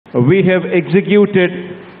we have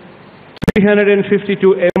executed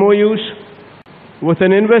 352 MOUs with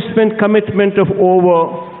an investment commitment of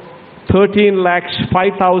over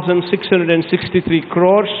 13,05,663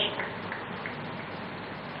 crores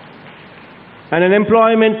and an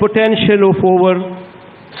employment potential of over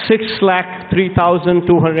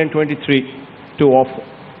 6,03,223 to offer.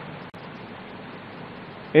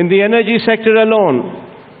 In the energy sector alone,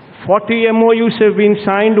 40 MOUs have been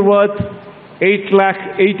signed worth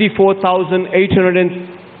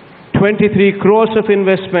 8,84,823 crores of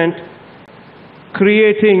investment,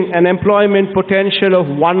 creating an employment potential of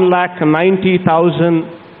 1,90,000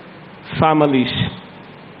 families.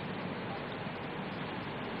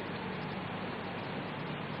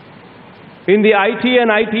 In the IT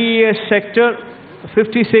and ITES sector,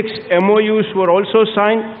 56 MOUs were also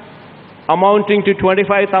signed, amounting to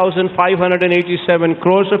 25,587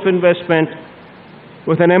 crores of investment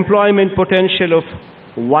with an employment potential of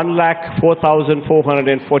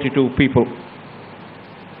 1,04,442 people.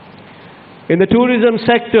 In the tourism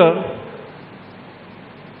sector,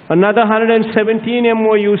 another 117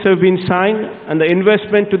 MOUs have been signed and the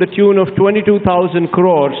investment to the tune of 22,000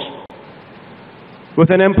 crores with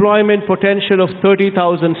an employment potential of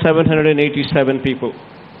 30,787 people.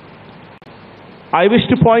 I wish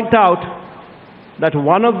to point out that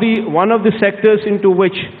one of the sectors into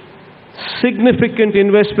which significant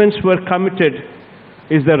investments were committed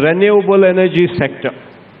is the renewable energy sector.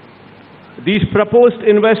 These proposed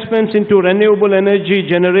investments into renewable energy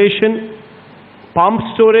generation, pump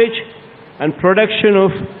storage, and production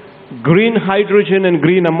of green hydrogen and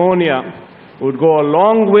green ammonia would go a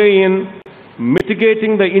long way in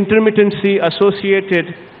mitigating the intermittency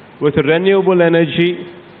associated with renewable energy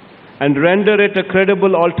and render it a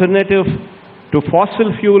credible alternative to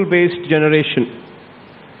fossil fuel-based generation.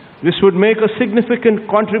 This would make a significant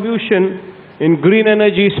contribution in green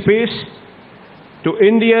energy space to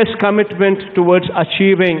India's commitment towards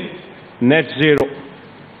achieving net zero.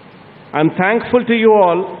 I'm thankful to you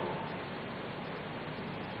all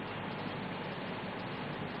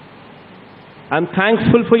I'm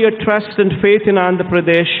thankful for your trust and faith in Andhra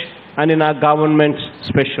Pradesh and in our government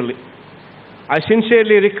especially. I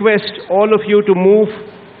sincerely request all of you to move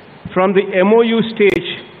from the MOU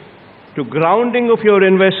stage to grounding of your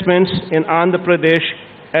investments in Andhra Pradesh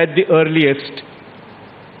at the earliest.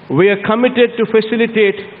 We are committed to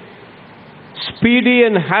facilitate speedy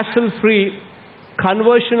and hassle-free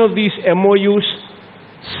conversion of these MOUs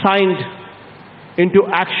signed into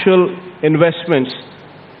actual investments.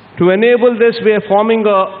 To enable this, we are forming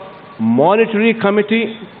a monetary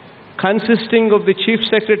committee consisting of the Chief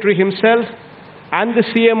Secretary himself and the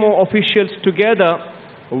CMO officials together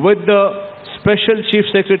with the Special Chief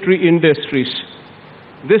Secretary Industries.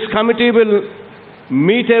 This committee will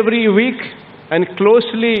meet every week and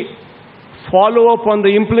closely follow up on the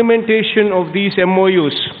implementation of these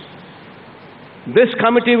MOUs. This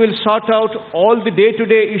committee will sort out all the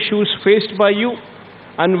day-to-day issues faced by you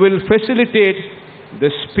and will facilitate the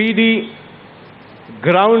speedy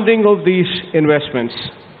grounding of these investments.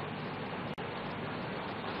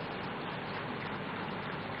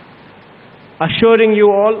 Assuring you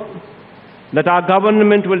all that our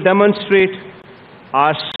government will demonstrate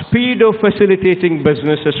our speed of facilitating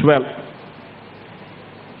business as well.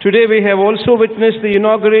 Today we have also witnessed the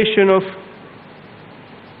inauguration of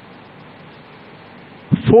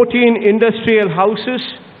 14 industrial houses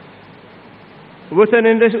with an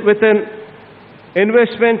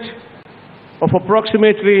investment of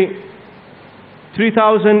approximately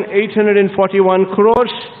 3,841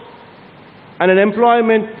 crores and an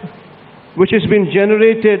employment which has been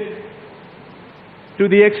generated to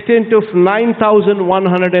the extent of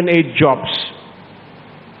 9,108 jobs.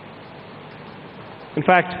 In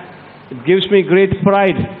fact, it gives me great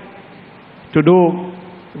pride to do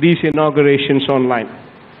these inaugurations online.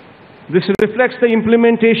 This reflects the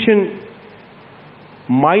implementation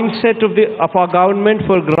mindset of our government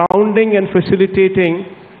for grounding and facilitating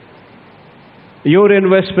your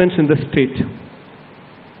investments in the state.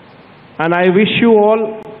 And I wish you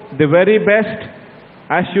all the very best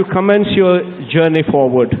as you commence your journey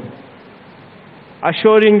forward,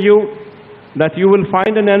 assuring you that you will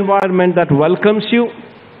find an environment that welcomes you,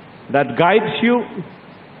 that guides you,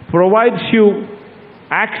 provides you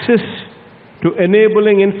access to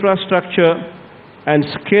enabling infrastructure and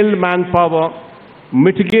skilled manpower,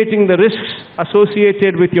 mitigating the risks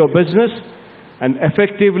associated with your business, and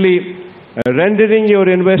effectively rendering your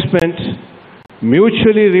investments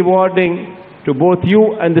mutually rewarding to both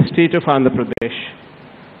you and the state of Andhra Pradesh.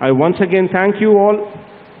 I once again thank you all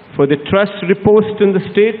for the trust reposed in the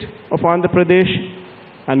state of Andhra Pradesh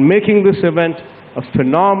and making this event a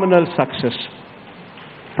phenomenal success.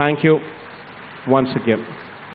 Thank you once again.